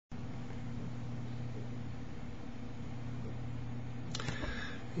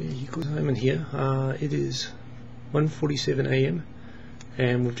Equals home in here. It is 1:47 AM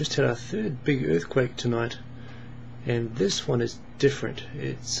and we've just had our third big earthquake tonight, and this one is different.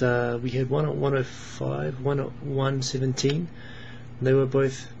 It's we had one at 105, one at 117. They were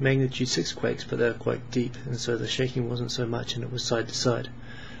both magnitude 6 quakes, but they were quite deep, and so the shaking wasn't so much, and it was side to side.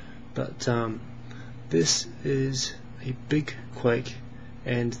 But this is a big quake,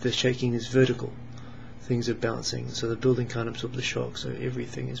 and the shaking is vertical. Things are bouncing, so the building can't absorb the shock, so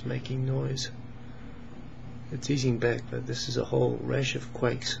everything is making noise. It's easing back, but this is a whole rash of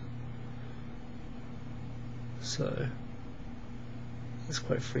quakes. So it's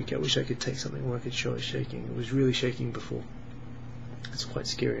quite freaky. I wish I could take something where I could show it shaking. It was really shaking before. It's quite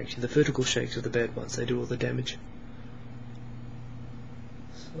scary actually. The vertical shakes are the bad ones. They do all the damage.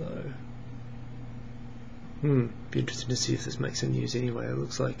 So be interesting to see if this makes any news anyway. It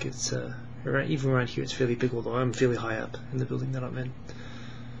looks like it's even around here it's fairly big, although I'm fairly high up in the building that I'm in.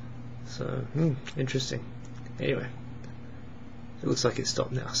 So interesting. Anyway, it looks like it's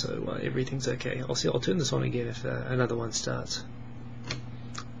stopped now, so everything's okay. I'll turn this on again if another one starts.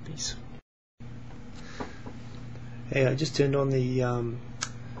 Peace. Hey, I just turned on the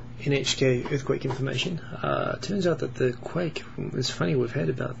NHK earthquake information. Turns out that the quake, it's funny,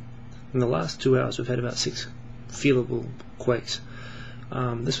 in the last 2 hours we've had about 6 feelable quakes.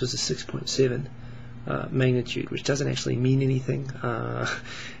 This was a 6.7 magnitude, which doesn't actually mean anything.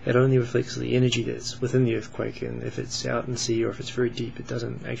 It only reflects the energy that's within the earthquake, and if it's out in the sea or if it's very deep, it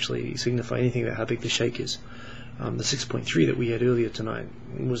doesn't actually signify anything about how big the shake is. The 6.3 that we had earlier tonight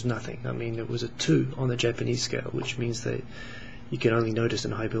was nothing. I mean, it was a 2 on the Japanese scale, which means that you can only notice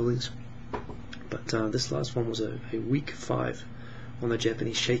in high buildings. But this last one was a weak 5 on the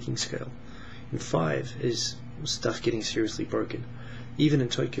Japanese shaking scale. And 5 is stuff getting seriously broken. Even in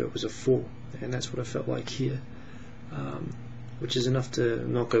Tokyo it was a 4, and that's what I felt like here, which is enough to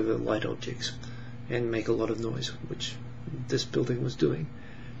knock over light objects and make a lot of noise, which this building was doing.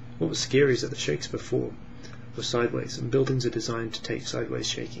 What was scary is that the shakes before were sideways, and buildings are designed to take sideways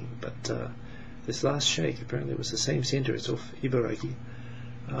shaking, but this last shake, apparently it was the same center, it's off Ibaraki.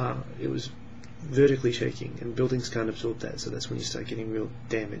 It was vertically shaking, and buildings can't absorb that, so that's when you start getting real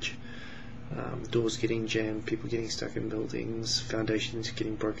damage. Doors getting jammed, people getting stuck in buildings, foundations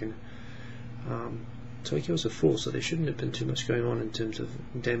getting broken. Tokyo's a 4, so there shouldn't have been too much going on in terms of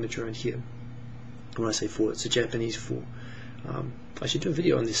damage around here. When I say 4, it's a Japanese 4. I should do a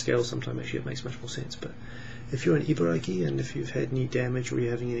video on this scale sometime, actually. It makes much more sense. But if you're in Ibaraki and if you've had any damage or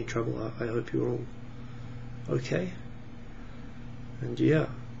you're having any trouble, I hope you're all okay. And yeah,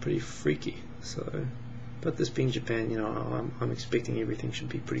 pretty freaky. So, but this being Japan, you know, I'm expecting everything should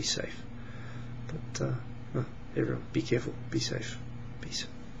be pretty safe. But everyone, be careful, be safe. Peace.